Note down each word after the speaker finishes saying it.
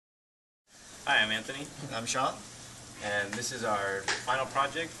Hi, I'm Anthony. And I'm Sean. And this is our final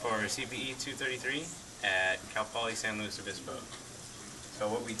project for CPE 233 at Cal Poly San Luis Obispo. So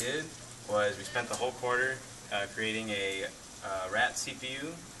what we did was we spent the whole quarter creating a RAT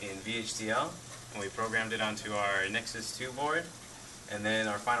CPU in VHDL, and we programmed it onto our Nexus 2 board. And then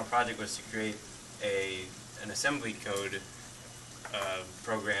our final project was to create an assembly code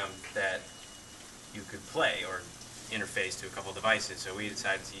program that you could play or interface to a couple devices. So we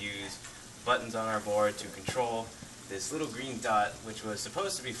decided to use buttons on our board to control this little green dot, which was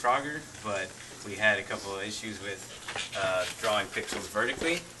supposed to be Frogger, but we had a couple of issues with drawing pixels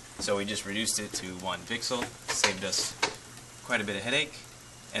vertically, so we just reduced it to 1 pixel. Saved us quite a bit of headache.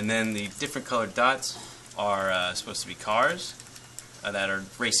 And then the different colored dots are supposed to be cars that are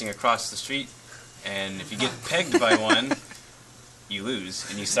racing across the street, and if you get pegged by one, you lose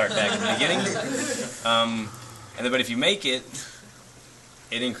and you start back at the beginning. But if you make it,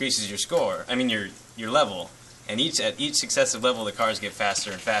 it increases your score. I mean your level. And at each successive level, the cars get faster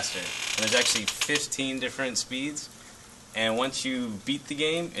and faster. And there's actually 15 different speeds. And once you beat the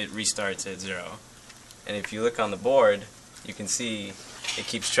game, it restarts at 0. And if you look on the board, you can see it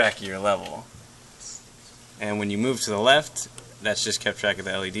keeps track of your level. And when you move to the left, that's just kept track of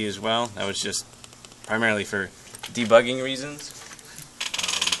the LED as well. That was just primarily for debugging reasons.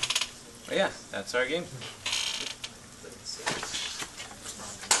 But yeah, that's our game.